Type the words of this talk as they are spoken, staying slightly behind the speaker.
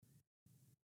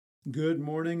Good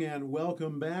morning and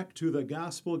welcome back to the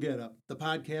Gospel Get Up, the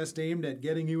podcast aimed at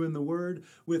getting you in the Word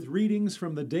with readings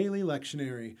from the daily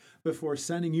lectionary before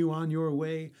sending you on your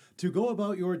way to go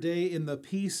about your day in the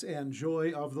peace and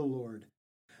joy of the Lord.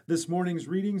 This morning's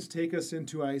readings take us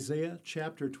into Isaiah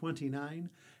chapter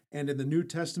 29, and in the New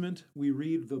Testament we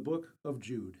read the book of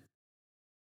Jude.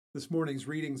 This morning's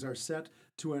readings are set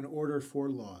to an order for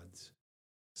Lauds.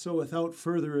 So without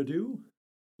further ado,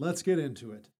 let's get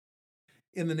into it.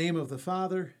 In the name of the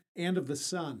Father, and of the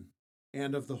Son,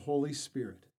 and of the Holy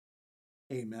Spirit.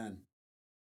 Amen.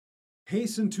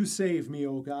 Hasten to save me,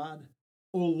 O God.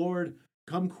 O Lord,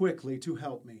 come quickly to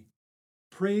help me.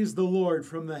 Praise the Lord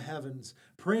from the heavens.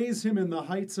 Praise him in the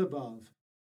heights above.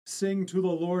 Sing to the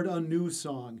Lord a new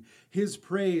song, his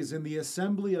praise in the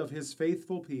assembly of his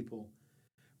faithful people.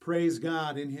 Praise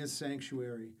God in his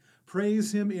sanctuary.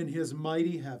 Praise him in his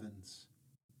mighty heavens.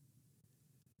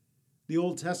 The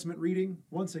Old Testament reading,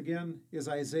 once again, is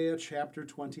Isaiah chapter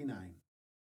 29.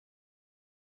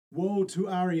 Woe to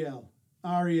Ariel,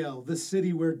 Ariel, the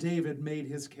city where David made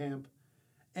his camp.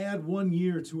 Add 1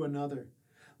 year to another.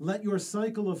 Let your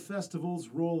cycle of festivals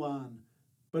roll on.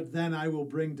 But then I will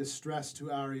bring distress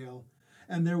to Ariel,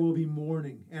 and there will be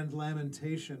mourning and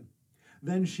lamentation.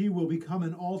 Then she will become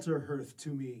an altar hearth to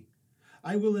me.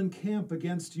 I will encamp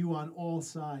against you on all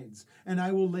sides, and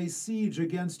I will lay siege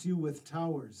against you with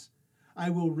towers. I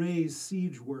will raise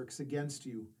siege works against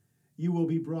you. You will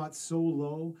be brought so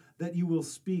low that you will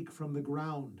speak from the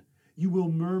ground. You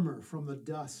will murmur from the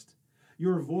dust.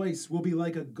 Your voice will be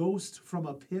like a ghost from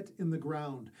a pit in the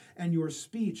ground, and your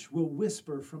speech will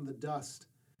whisper from the dust.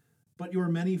 But your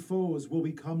many foes will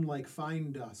become like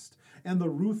fine dust, and the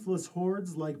ruthless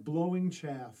hordes like blowing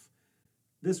chaff.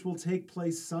 This will take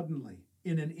place suddenly,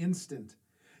 in an instant.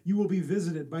 You will be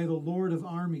visited by the Lord of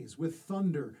armies with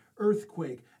thunder,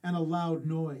 earthquake, and a loud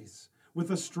noise, with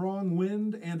a strong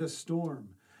wind and a storm,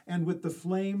 and with the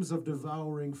flames of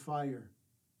devouring fire.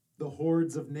 The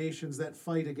hordes of nations that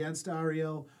fight against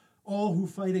Ariel, all who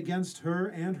fight against her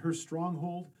and her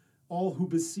stronghold, all who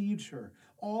besiege her,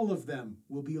 all of them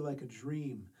will be like a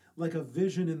dream, like a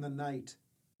vision in the night.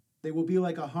 They will be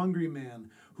like a hungry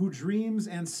man who dreams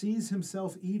and sees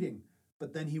himself eating,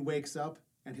 but then he wakes up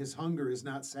and his hunger is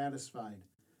not satisfied.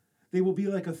 They will be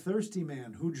like a thirsty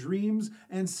man who dreams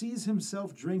and sees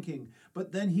himself drinking,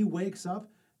 but then he wakes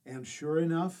up, and sure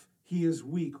enough, he is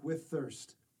weak with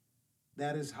thirst.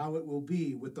 That is how it will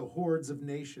be with the hordes of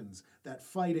nations that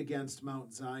fight against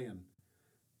Mount Zion.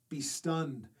 Be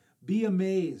stunned, be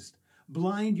amazed,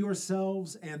 blind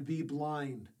yourselves and be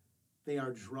blind. They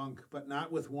are drunk, but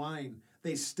not with wine.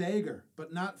 They stagger,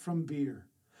 but not from beer.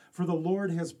 For the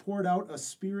Lord has poured out a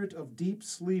spirit of deep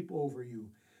sleep over you.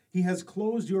 He has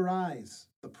closed your eyes,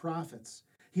 the prophets.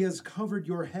 He has covered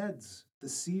your heads, the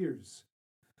seers.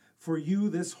 For you,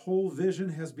 this whole vision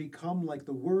has become like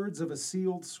the words of a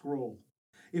sealed scroll.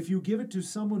 If you give it to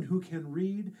someone who can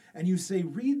read, and you say,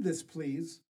 "Read this,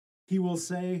 please," he will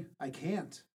say, "I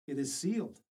can't. It is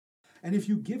sealed." And if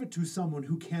you give it to someone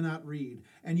who cannot read,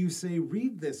 and you say,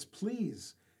 "Read this,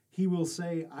 please," he will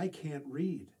say, "I can't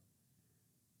read."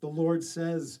 The Lord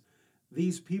says,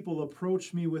 "These people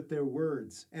approach me with their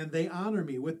words, and they honor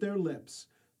me with their lips,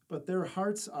 but their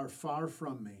hearts are far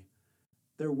from me.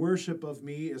 Their worship of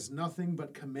me is nothing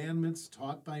but commandments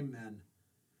taught by men."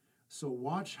 So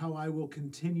watch how I will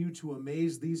continue to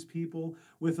amaze these people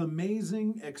with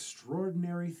amazing,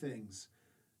 extraordinary things.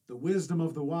 The wisdom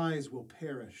of the wise will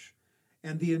perish,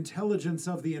 and the intelligence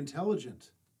of the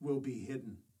intelligent will be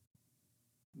hidden.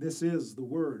 This is the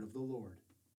word of the Lord.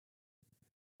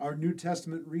 Our New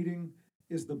Testament reading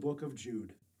is the book of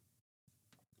Jude.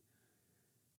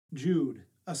 Jude,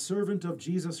 a servant of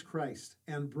Jesus Christ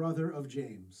and brother of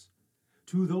James,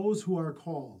 to those who are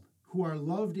called, who are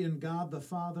loved in God the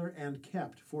Father and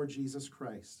kept for Jesus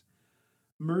Christ,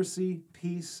 mercy,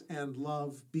 peace, and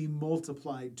love be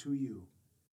multiplied to you.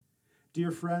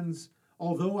 Dear friends,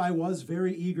 although I was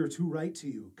very eager to write to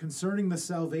you concerning the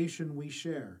salvation we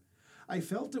share, I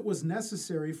felt it was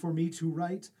necessary for me to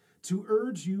write to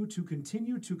urge you to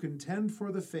continue to contend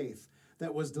for the faith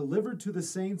that was delivered to the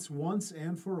saints once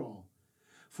and for all.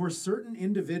 For certain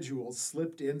individuals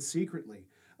slipped in secretly,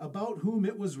 about whom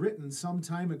it was written some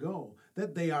time ago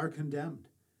that they are condemned.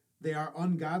 They are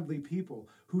ungodly people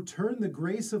who turn the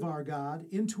grace of our God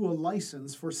into a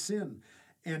license for sin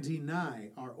and deny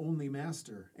our only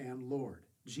Master and Lord,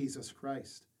 Jesus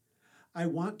Christ. I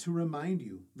want to remind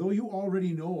you, though you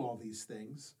already know all these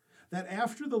things, that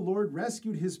after the Lord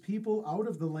rescued his people out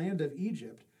of the land of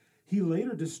Egypt, he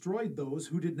later destroyed those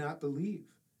who did not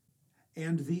believe.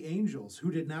 and the angels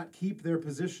who did not keep their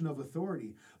position of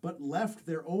authority, but left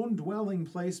their own dwelling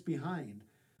place behind,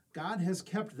 God has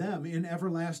kept them in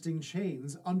everlasting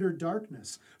chains under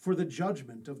darkness for the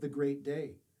judgment of the great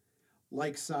day.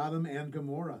 Like Sodom and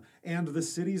Gomorrah and the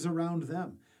cities around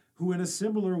them, who in a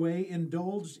similar way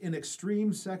indulged in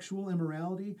extreme sexual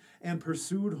immorality and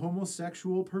pursued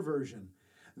homosexual perversion,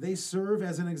 they serve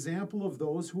as an example of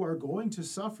those who are going to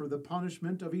suffer the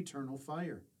punishment of eternal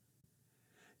fire.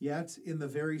 Yet, in the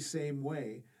very same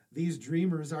way, these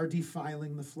dreamers are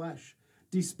defiling the flesh,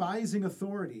 despising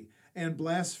authority, and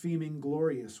blaspheming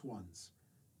glorious ones.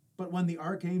 But when the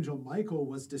archangel Michael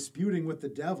was disputing with the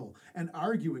devil and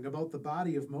arguing about the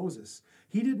body of Moses,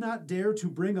 he did not dare to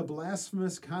bring a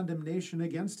blasphemous condemnation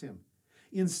against him.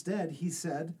 Instead, he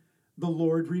said, "The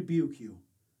Lord rebuke you."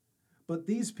 But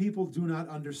these people do not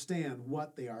understand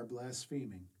what they are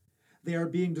blaspheming. They are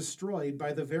being destroyed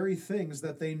by the very things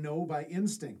that they know by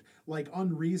instinct, like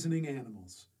unreasoning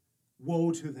animals.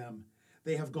 Woe to them!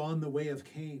 They have gone the way of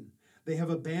Cain. They have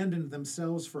abandoned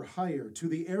themselves for hire to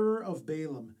the error of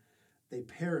Balaam. They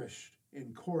perished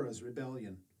in Korah's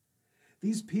rebellion.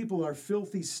 These people are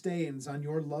filthy stains on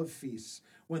your love feasts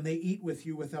when they eat with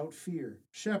you without fear,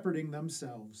 shepherding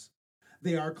themselves.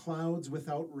 They are clouds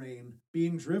without rain,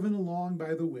 being driven along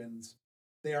by the winds.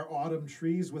 They are autumn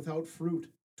trees without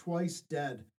fruit, twice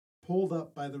dead, pulled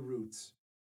up by the roots.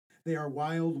 They are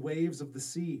wild waves of the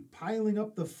sea, piling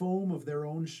up the foam of their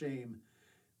own shame.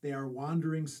 They are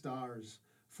wandering stars,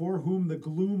 for whom the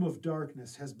gloom of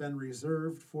darkness has been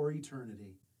reserved for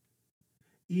eternity.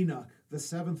 Enoch, the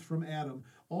seventh from Adam,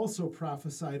 also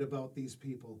prophesied about these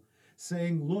people,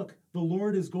 saying, "Look, the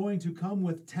Lord is going to come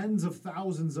with tens of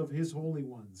thousands of his holy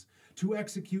ones, to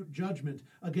execute judgment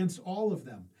against all of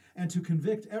them, and to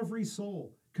convict every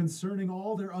soul concerning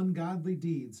all their ungodly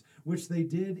deeds, which they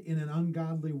did in an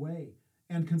ungodly way,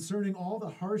 and concerning all the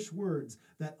harsh words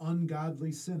that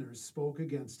ungodly sinners spoke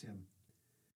against him."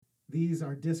 These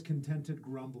are discontented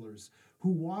grumblers, who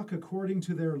walk according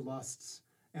to their lusts,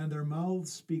 and their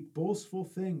mouths speak boastful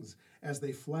things as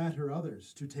they flatter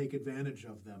others to take advantage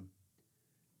of them.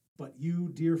 But you,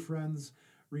 dear friends,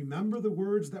 remember the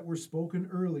words that were spoken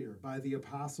earlier by the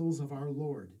apostles of our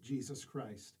Lord Jesus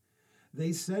Christ.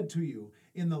 They said to you,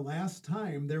 "In the last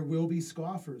time there will be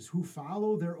scoffers who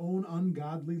follow their own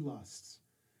ungodly lusts."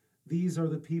 These are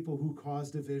the people who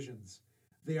cause divisions.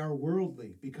 They are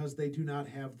worldly because they do not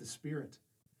have the Spirit.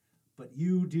 But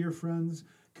you, dear friends,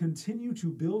 continue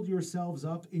to build yourselves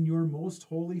up in your most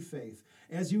holy faith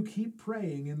as you keep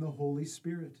praying in the Holy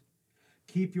Spirit.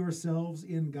 Keep yourselves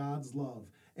in God's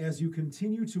love as you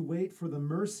continue to wait for the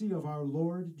mercy of our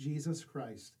Lord Jesus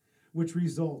Christ, which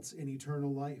results in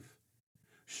eternal life.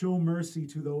 Show mercy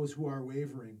to those who are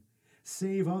wavering.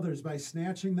 Save others by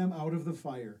snatching them out of the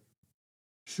fire.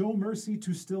 Show mercy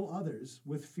to still others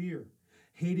with fear,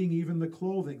 hating even the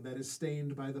clothing that is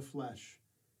stained by the flesh.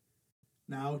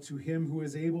 Now to him who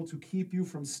is able to keep you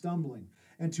from stumbling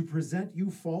and to present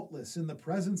you faultless in the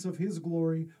presence of his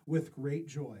glory with great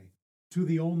joy, to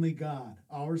the only God,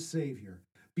 our Savior,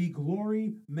 be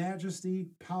glory, majesty,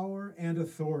 power, and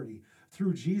authority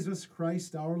through Jesus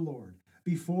Christ our Lord,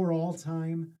 before all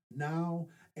time, now,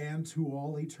 and to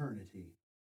all eternity.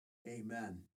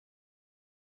 Amen.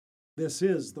 This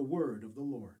is the word of the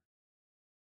Lord.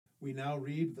 We now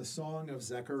read the Song of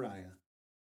Zechariah.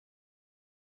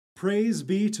 Praise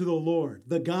be to the Lord,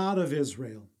 the God of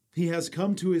Israel. He has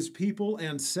come to his people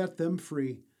and set them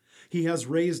free. He has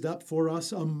raised up for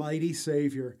us a mighty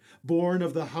Savior, born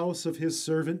of the house of his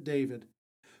servant David.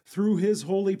 Through his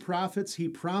holy prophets he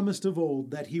promised of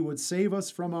old that he would save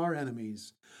us from our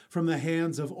enemies, from the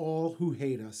hands of all who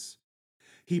hate us.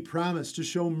 He promised to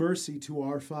show mercy to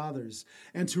our fathers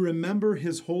and to remember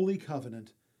his holy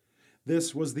covenant.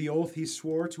 This was the oath he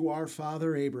swore to our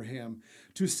father Abraham,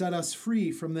 to set us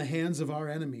free from the hands of our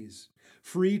enemies,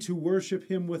 free to worship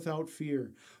him without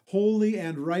fear, holy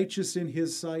and righteous in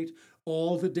his sight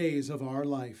all the days of our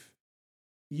life.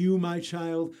 You, my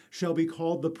child, shall be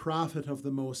called the prophet of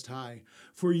the Most High,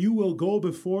 for you will go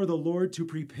before the Lord to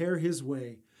prepare his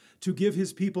way, to give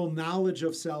his people knowledge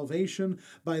of salvation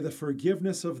by the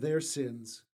forgiveness of their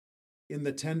sins. In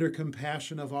the tender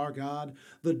compassion of our God,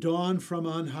 the dawn from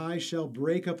on high shall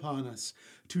break upon us,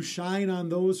 to shine on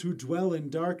those who dwell in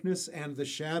darkness and the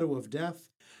shadow of death,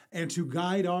 and to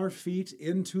guide our feet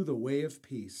into the way of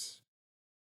peace.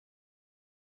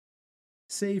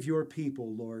 Save your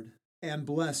people, Lord, and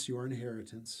bless your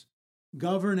inheritance.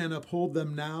 Govern and uphold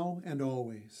them now and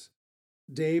always.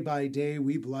 Day by day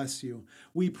we bless you.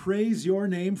 We praise your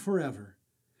name forever.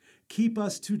 Keep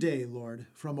us today, Lord,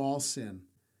 from all sin.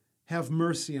 Have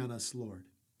mercy on us, Lord.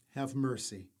 Have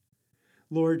mercy.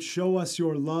 Lord, show us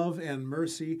your love and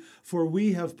mercy, for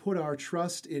we have put our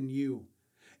trust in you.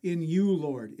 In you,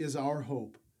 Lord, is our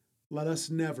hope. Let us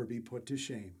never be put to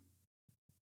shame.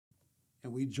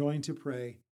 And we join to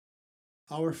pray.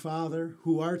 Our Father,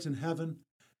 who art in heaven,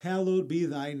 hallowed be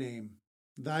thy name.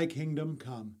 Thy kingdom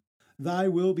come. Thy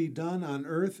will be done on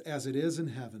earth as it is in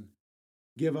heaven.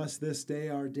 Give us this day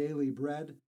our daily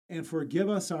bread, and forgive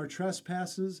us our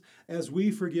trespasses as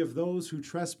we forgive those who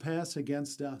trespass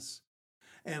against us.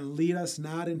 And lead us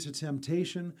not into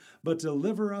temptation, but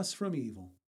deliver us from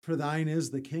evil. For thine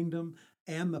is the kingdom,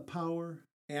 and the power,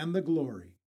 and the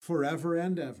glory, forever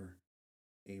and ever.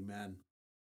 Amen.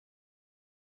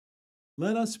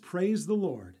 Let us praise the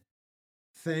Lord.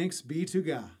 Thanks be to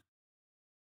God.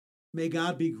 May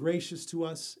God be gracious to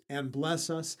us and bless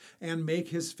us and make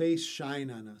his face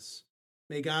shine on us.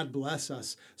 May God bless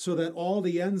us so that all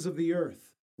the ends of the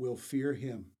earth will fear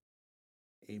him.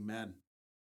 Amen.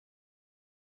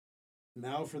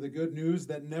 Now for the good news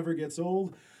that never gets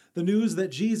old, the news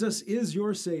that Jesus is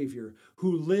your Savior,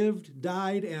 who lived,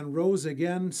 died, and rose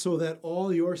again so that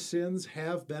all your sins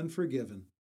have been forgiven.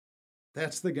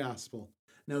 That's the gospel.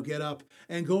 Now get up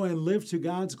and go and live to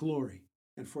God's glory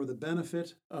and for the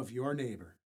benefit of your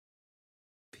neighbor.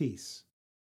 Peace.